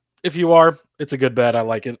 but if you are, it's a good bet. I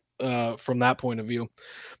like it from that point of view.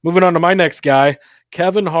 Moving on to my next guy,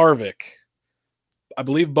 Kevin Harvick. I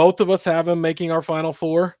believe both of us have him making our Final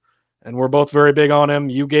Four, and we're both very big on him.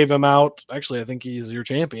 You gave him out. Actually, I think he's your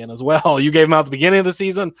champion as well. You gave him out at the beginning of the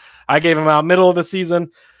season. I gave him out middle of the season.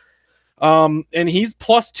 And he's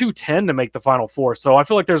plus 210 to make the Final Four. So I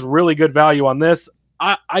feel like there's really good value on this.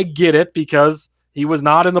 I get it because he was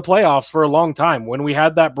not in the playoffs for a long time. When we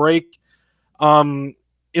had that break in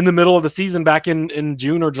the middle of the season back in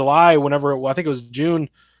June or July, whenever I think it was June,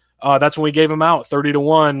 that's when we gave him out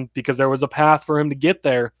 30-1 because there was a path for him to get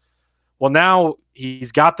there. Well, now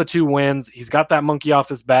he's got the 2 wins. He's got that monkey off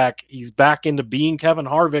his back. He's back into being Kevin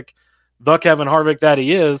Harvick, the Kevin Harvick that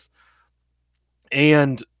he is.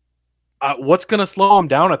 And what's going to slow him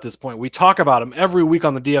down at this point? We talk about him every week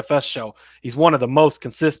on the DFS show. He's one of the most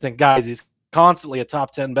consistent guys. He's constantly a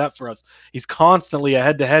top 10 bet for us. He's constantly a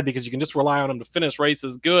head-to-head because you can just rely on him to finish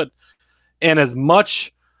races good. And as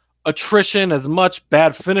much attrition, as much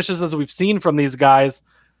bad finishes as we've seen from these guys,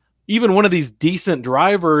 even one of these decent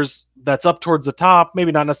drivers that's up towards the top,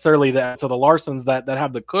 maybe not necessarily to the Larsons that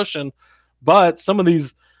have the cushion, but some of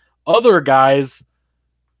these other guys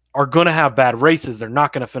are going to have bad races. They're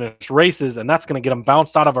not going to finish races, and that's going to get them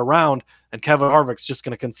bounced out of a round, and Kevin Harvick's just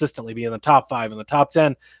going to consistently be in the top 5, in the top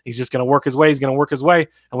 10. He's just going to work his way. He's going to work his way.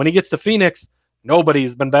 And when he gets to Phoenix, nobody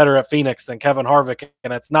has been better at Phoenix than Kevin Harvick,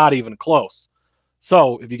 and it's not even close.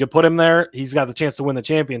 So if you could put him there, he's got the chance to win the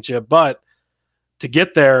championship. But to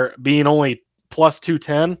get there, being only plus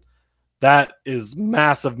 210, that is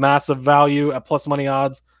massive, massive value at plus money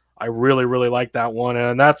odds. I really, really like that one.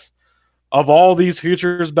 And that's, of all these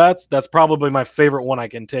futures bets, that's probably my favorite one I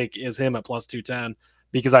can take is him at plus 210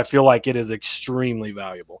 because I feel like it is extremely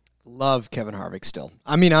valuable. Love Kevin Harvick still.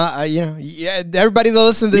 I mean, everybody that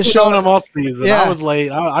listens to this show, him all season. Yeah. I was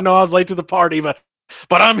late. I know I was late to the party, but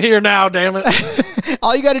I'm here now. Damn it!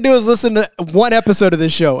 All you got to do is listen to one episode of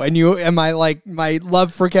this show, and my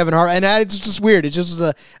love for Kevin Harvick, and it's just weird. It just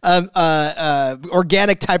was a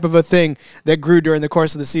organic type of a thing that grew during the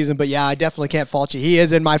course of the season. But yeah, I definitely can't fault you. He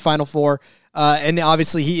is in my Final Four, and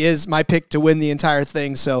obviously he is my pick to win the entire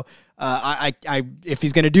thing. So if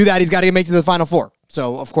he's going to do that, he's got to make it to the Final Four.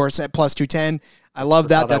 So of course at plus 210. I love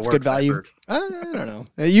that. That's good value. I don't know.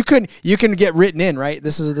 You can get written in, right?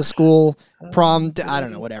 This is the school prom. I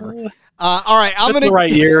don't know. Whatever. All right. I'm going to the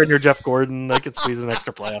right year and you're Jeff Gordon. They could squeeze an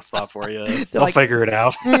extra playoff spot for you. They'll figure it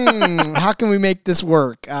out. How can we make this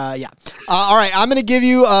work? Yeah. All right. I'm going to give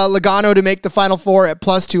you Logano to make the Final Four at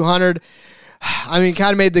plus 200. I mean,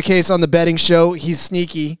 kind of made the case on the betting show. He's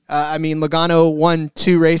sneaky. I mean, Logano won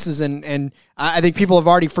 2 races, and I think people have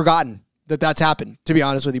already forgotten that that's happened, to be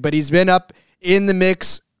honest with you. But he's been up in the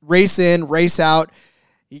mix, race in, race out.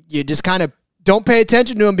 You just kind of don't pay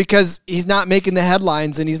attention to him because he's not making the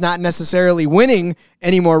headlines and he's not necessarily winning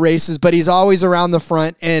any more races, but he's always around the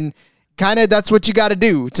front, and kind of that's what you got to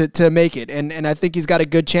do to make it. And I think he's got a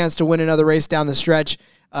good chance to win another race down the stretch.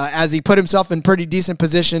 As he put himself in pretty decent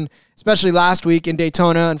position, especially last week in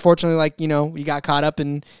Daytona. Unfortunately, he got caught up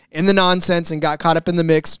in the nonsense and got caught up in the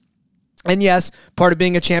mix. And yes, part of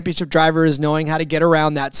being a championship driver is knowing how to get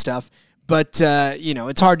around that stuff. But,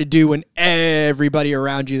 it's hard to do when everybody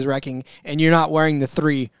around you is wrecking and you're not wearing the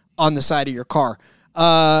 3 on the side of your car.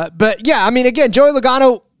 But yeah, I mean, again, Joey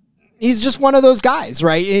Logano, he's just one of those guys,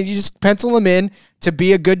 right? You just pencil him in to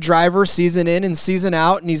be a good driver season in and season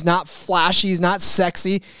out, and he's not flashy, he's not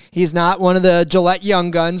sexy, he's not one of the Gillette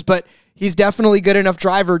Young Guns, but he's definitely good enough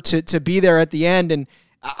driver to be there at the end, and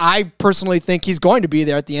I personally think he's going to be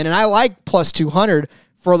there at the end, and I like plus 200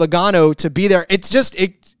 for Logano to be there. It's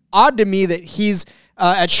odd to me that he's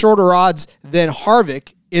at shorter odds than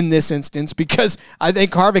Harvick in this instance, because I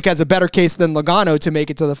think Harvick has a better case than Logano to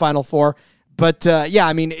make it to the Final Four. But yeah,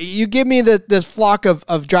 I mean, you give me the flock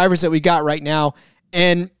of drivers that we got right now,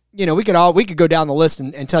 and we could go down the list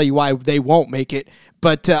and tell you why they won't make it.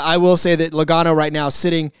 But I will say that Logano right now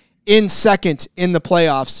sitting in second in the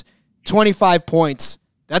playoffs, 25 points.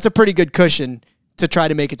 That's a pretty good cushion to try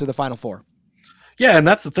to make it to the Final Four. Yeah, and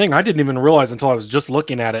that's the thing. I didn't even realize until I was just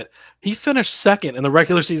looking at it. He finished second in the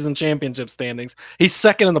regular season championship standings. He's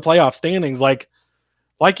second in the playoff standings. Like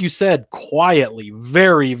you said, quietly,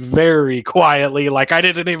 very, very quietly. Like I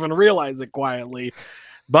didn't even realize it quietly.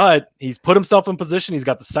 But he's put himself in position. He's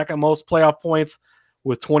got the second most playoff points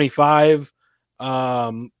with 25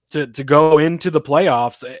 to go into the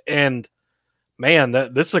playoffs. And man,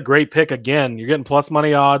 this is a great pick again. You're getting plus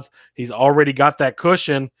money odds. He's already got that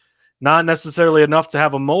cushion. Not necessarily enough to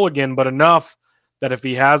have a mulligan, but enough that if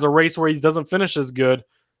he has a race where he doesn't finish as good,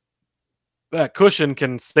 that cushion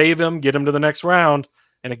can save him, get him to the next round.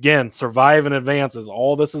 And again, survive in advance is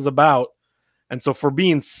all this is about. And so for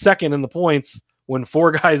being second in the points when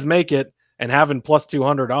 4 guys make it and having plus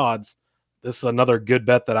 200 odds, this is another good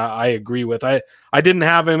bet that I agree with. I didn't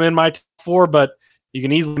have him in my top 4, but you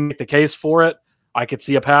can easily make the case for it. I could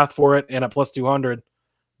see a path for it. And at plus 200,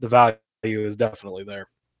 the value is definitely there.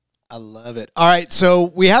 I love it. All right,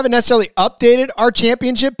 so we haven't necessarily updated our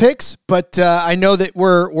championship picks, but I know that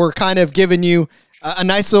we're kind of giving you a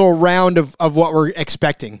nice little round of what we're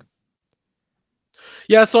expecting.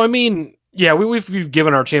 Yeah, so I mean, yeah, we've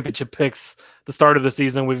given our championship picks the start of the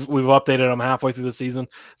season. We've updated them halfway through the season.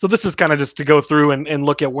 So this is kind of just to go through and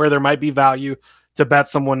look at where there might be value to bet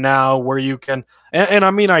someone now, where you can, and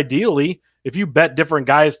I mean, ideally, if you bet different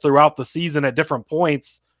guys throughout the season at different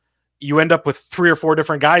points, you end up with 3 or 4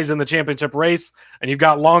 different guys in the championship race, and you've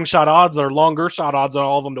got long shot odds or longer shot odds on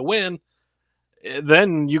all of them to win.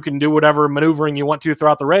 Then you can do whatever maneuvering you want to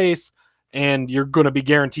throughout the race, and you're going to be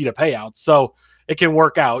guaranteed a payout. So it can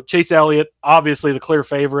work out. Chase Elliott, obviously the clear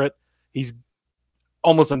favorite. He's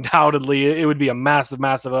almost undoubtedly, it would be a massive,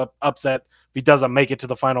 massive upset if he doesn't make it to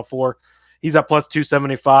the Final Four. He's at plus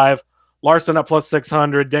 275. Larson at plus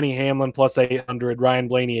 600. Denny Hamlin plus 800. Ryan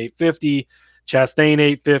Blaney 850. Chastain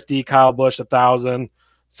 850, Kyle Busch 1,000,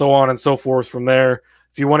 so on and so forth from there.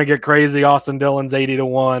 If you want to get crazy, Austin Dillon's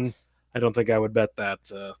 80-1. I don't think I would bet that.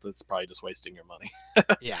 That's probably just wasting your money.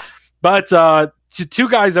 Yeah. But two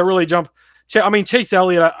guys that really jump. Chase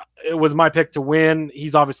Elliott was my pick to win.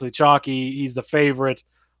 He's obviously chalky. He's the favorite,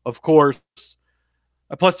 of course.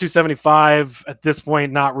 A plus 275 at this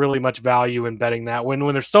point, not really much value in betting that. When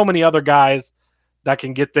there's so many other guys that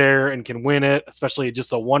can get there and can win it, especially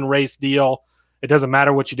just a one race deal. It doesn't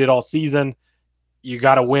matter what you did all season. You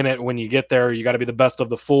got to win it when you get there. You got to be the best of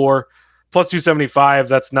the 4. Plus 275,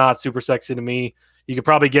 that's not super sexy to me. You could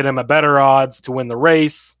probably get him at better odds to win the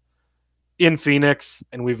race in Phoenix,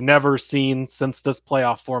 and we've never seen since this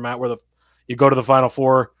playoff format where you go to the Final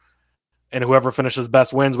Four and whoever finishes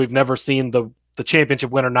best wins, we've never seen the championship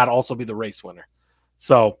winner not also be the race winner.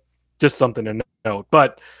 So just something to note.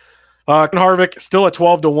 But Harvick still at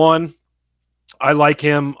 12-1. I like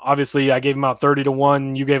him. Obviously, I gave him out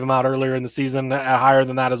 30-1. You gave him out earlier in the season at higher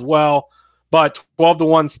than that as well. But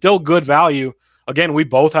 12-1, still good value. Again, we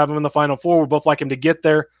both have him in the Final Four. We both like him to get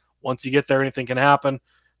there. Once you get there, anything can happen.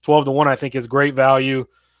 12-1, I think, is great value.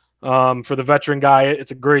 For the veteran guy, it's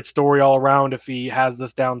a great story all around if he has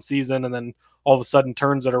this down season and then all of a sudden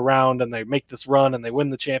turns it around and they make this run and they win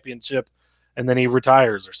the championship and then he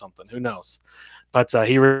retires or something. Who knows? But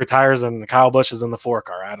he retires and Kyle Busch is in the 4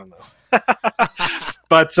 car. I don't know.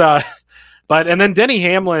 but and then Denny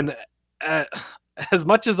Hamlin, as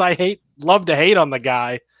much as I love to hate on the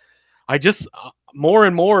guy, I just more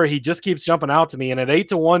and more he just keeps jumping out to me. And at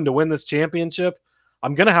 8-1 to win this championship,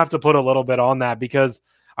 I'm gonna have to put a little bit on that because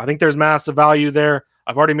I think there's massive value there.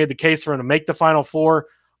 I've already made the case for him to make the Final Four.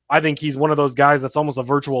 I think he's one of those guys that's almost a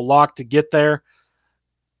virtual lock to get there.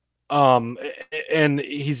 And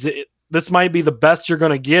this might be the best you're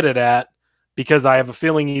going to get it at because I have a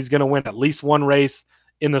feeling he's going to win at least one race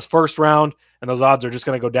in this first round, and those odds are just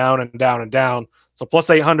going to go down and down and down. So plus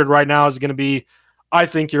 800 right now is going to be, I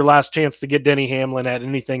think, your last chance to get Denny Hamlin at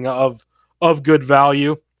anything of good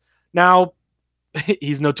value. Now,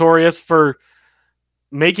 he's notorious for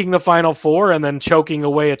making the Final Four and then choking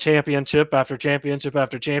away a championship after championship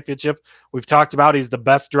after championship. We've talked about he's the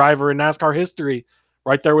best driver in NASCAR history,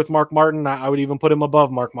 right there with Mark Martin. I would even put him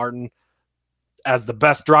above Mark Martin as the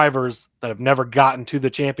best drivers that have never gotten to the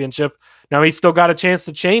championship. Now, he's still got a chance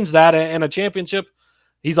to change that, and a championship,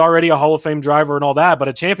 he's already a Hall of Fame driver and all that, but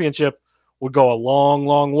a championship would go a long,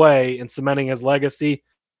 long way in cementing his legacy.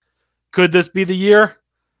 Could this be the year?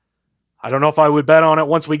 I don't know if I would bet on it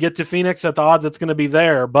once we get to Phoenix at the odds it's going to be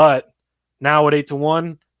there, but now at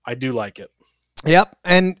 8-1, I do like it. Yep.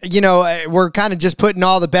 And, we're kind of just putting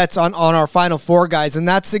all the bets on our Final Four guys, and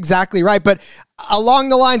that's exactly right. But along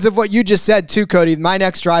the lines of what you just said too, Cody, my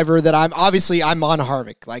next driver that I'm on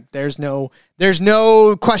Harvick. Like there's no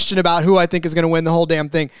question about who I think is going to win the whole damn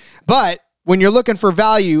thing. But when you're looking for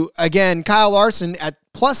value, again, Kyle Larson at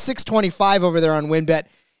plus 625 over there on WinBet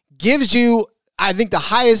gives you, I think, the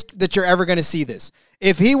highest that you're ever going to see this.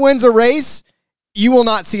 If he wins a race, you will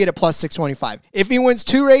not see it at plus 625. If he wins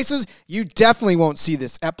 2 races, you definitely won't see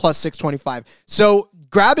this at plus 625. So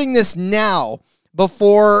grabbing this now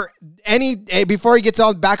before he gets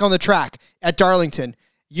back on the track at Darlington,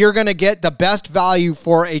 you're going to get the best value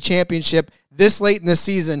for a championship this late in the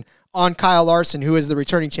season on Kyle Larson, who is the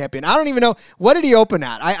returning champion. I don't even know, what did he open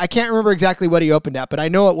at? I can't remember exactly what he opened at, but I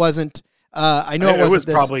know it wasn't. It was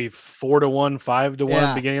probably 4-1,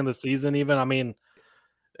 5-1 beginning of the season. Even, I mean,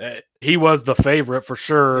 he was the favorite for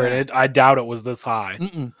sure, and I doubt it was this high.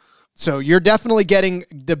 So you're definitely getting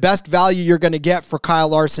the best value you're going to get for Kyle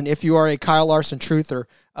Larson if you are a Kyle Larson truther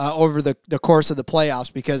over the course of the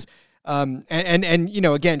playoffs. Because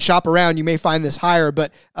again, shop around, you may find this higher,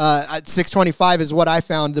 but at 625 is what I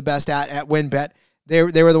found the best at WinBet. They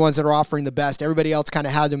were the ones that are offering the best. Everybody else kind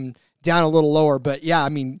of had them down a little lower, but yeah, I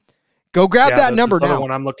mean, go grab that number now. The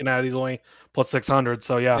one I'm looking at, he's only plus 600.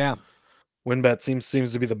 So yeah. WinBet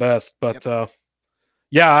seems to be the best. But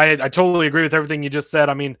I totally agree with everything you just said.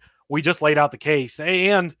 I mean, we just laid out the case.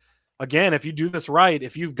 And again, if you do this right,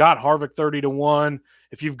 if you've got Harvick 30-1,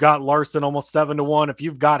 if you've got Larson almost 7-1, if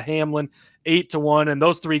you've got Hamlin 8-1, and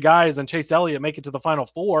those 3 guys and Chase Elliott make it to the Final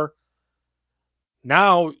Four,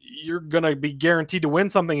 now you're going to be guaranteed to win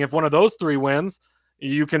something. If one of those 3 wins,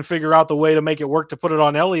 you can figure out the way to make it work to put it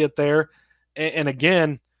on Elliott there. And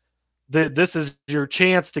again, this is your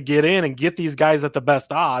chance to get in and get these guys at the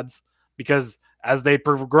best odds, because as they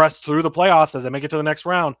progress through the playoffs, as they make it to the next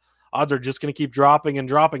round, odds are just going to keep dropping and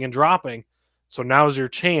dropping and dropping. So now's your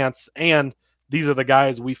chance, and these are the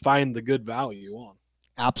guys we find the good value on.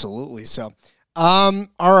 Absolutely. So, all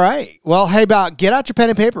right. Well, hey, get out your pen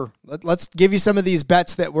and paper. Let's give you some of these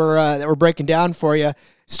bets that we're breaking down for you.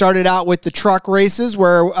 Started out with the truck races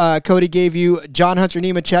where Cody gave you John Hunter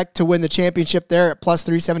Nemechek to win the championship there at plus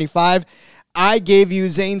 375. I gave you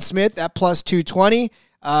Zane Smith at plus 220.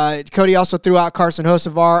 Cody also threw out Carson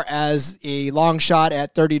Hocevar as a long shot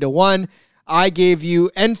at 30-1. I gave you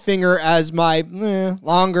Enfinger as my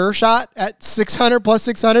longer shot at 600 plus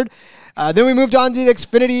 600. Then we moved on to the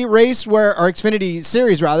Xfinity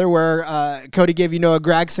series where Cody gave you Noah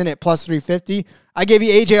Gragson at plus 350. I gave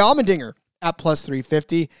you AJ Allmendinger at plus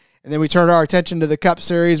 350. And then we turned our attention to the Cup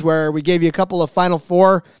Series where we gave you a couple of Final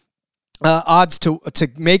Four odds to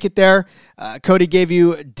make it there. Cody gave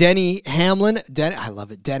you Denny Hamlin. I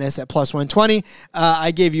love it. Dennis at plus 120.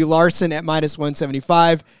 I gave you Larson at minus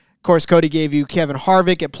 175. Of course, Cody gave you Kevin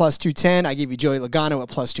Harvick at plus 210. I gave you Joey Logano at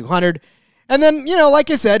plus 200. And then,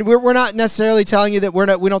 like I said, we're not necessarily telling you that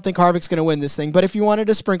we don't think Harvick's going to win this thing. But if you wanted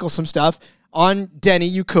to sprinkle some stuff on Denny,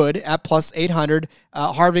 you could at plus 800.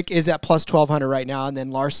 Harvick is at plus 1,200 right now. And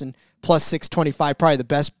then Larson plus 625, probably the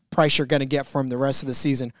best price you're going to get from the rest of the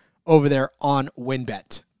season over there on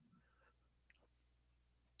WinBet.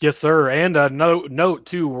 Yes, sir. And a note,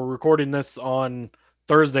 too, we're recording this on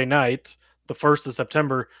Thursday night, the 1st of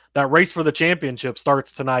September. That race for the championship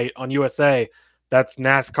starts tonight on USA. That's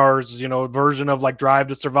NASCAR's, version of like Drive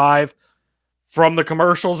to Survive from the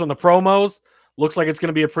commercials and the promos. Looks like it's going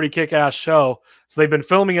to be a pretty kick-ass show. So they've been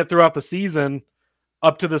filming it throughout the season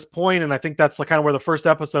up to this point, and I think that's kind of where the first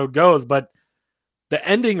episode goes. But the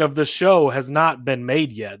ending of the show has not been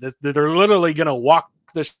made yet. They're literally going to walk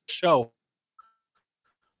the show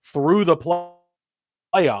through the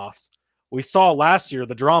playoffs. We saw last year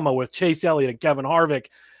the drama with Chase Elliott and Kevin Harvick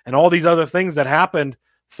and all these other things that happened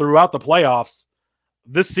throughout the playoffs.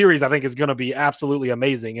 This series, I think, is going to be absolutely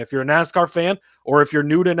amazing. If you're a NASCAR fan or if you're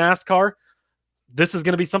new to NASCAR, this is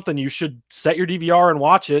going to be something you should set your DVR and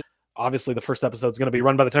watch it. Obviously, the first episode is going to be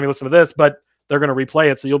run by the time you listen to this, but they're going to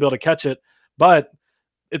replay it, so you'll be able to catch it. But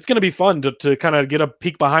it's going to be fun to kind of get a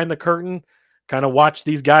peek behind the curtain, kind of watch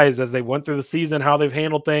these guys as they went through the season, how they've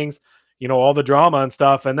handled things, all the drama and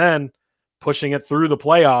stuff, and then pushing it through the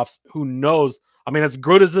playoffs. Who knows? I mean, as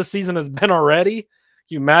good as this season has been already, can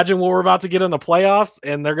you imagine what we're about to get in the playoffs,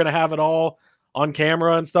 and they're going to have it all on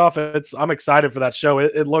camera and stuff. I'm excited for that show.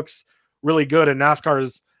 It looks really good, and NASCAR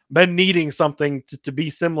has been needing something to be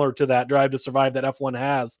similar to that Drive to Survive that F1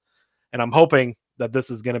 has, and I'm hoping that this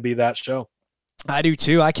is going to be that show. I do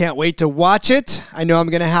too. I can't wait to watch it. I know I'm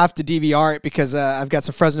going to have to DVR it because I've got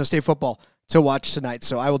some Fresno State football to watch tonight,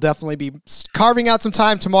 so I will definitely be carving out some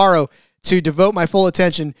time tomorrow to devote my full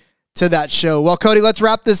attention to that show. Well, Cody, let's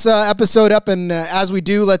wrap this episode up, and as we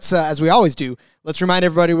do, as we always do, let's remind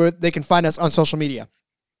everybody where they can find us on social media.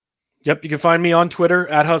 Yep, you can find me on Twitter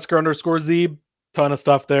at Husker_Zeeb. Ton of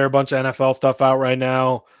stuff there, a bunch of NFL stuff out right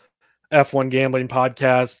now. F1 Gambling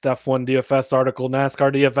Podcast, F1 DFS article,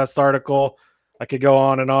 NASCAR DFS article. I could go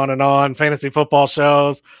on and on and on. Fantasy football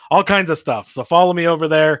shows, all kinds of stuff. So follow me over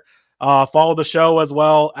there. Follow the show as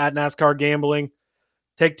well at NASCAR Gambling.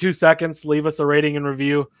 Take 2 seconds, leave us a rating and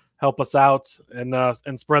review. Help us out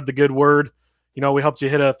and spread the good word. We helped you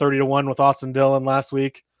hit a 30-1 with Austin Dillon last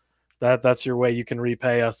week. That's your way you can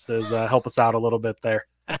repay us, is help us out a little bit there.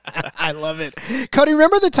 I love it. Cody,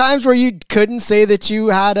 remember the times where you couldn't say that you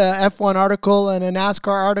had a F1 article and a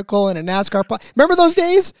NASCAR article and a NASCAR remember those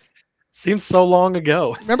days? Seems so long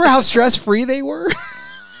ago. Remember how stress-free they were?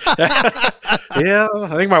 Yeah,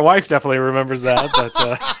 I think my wife definitely remembers that.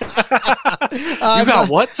 But, you got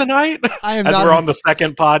what tonight? I am As not. we're on the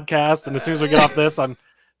second podcast, and as soon as we get off this, I'm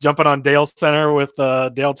jumping on Dale Center with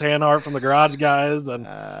Dale Tanhart from the Garage Guys. And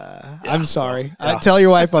I'm sorry. So, yeah. Tell your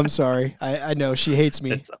wife I'm sorry. I know she hates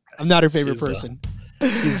me. It's okay. I'm not her favorite person.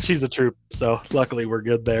 She's a troop, so luckily we're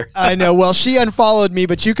good there. I know. Well, she unfollowed me,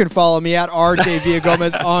 but you can follow me at RJ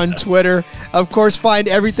Villagomez on Twitter. Of course, find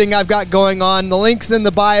everything I've got going on. The link's in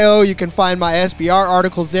the bio. You can find my SBR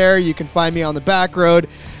articles there. You can find me on the back road.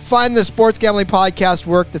 Find the Sports Gambling Podcast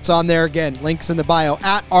work that's on there. Again, links in the bio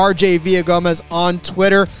at RJ Villagomez on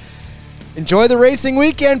Twitter. Enjoy the racing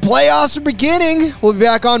weekend. Playoffs are beginning. We'll be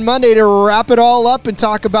back on Monday to wrap it all up and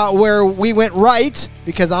talk about where we went right,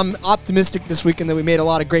 because I'm optimistic this weekend that we made a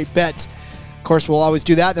lot of great bets. Of course, we'll always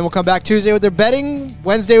do that. Then we'll come back Tuesday with their betting,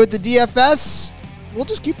 Wednesday with the DFS. We'll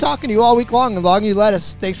just keep talking to you all week long, as long as you let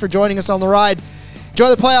us. Thanks for joining us on the ride. Enjoy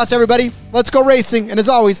the playoffs, everybody. Let's go racing. And as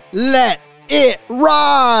always, let it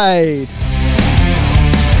ride.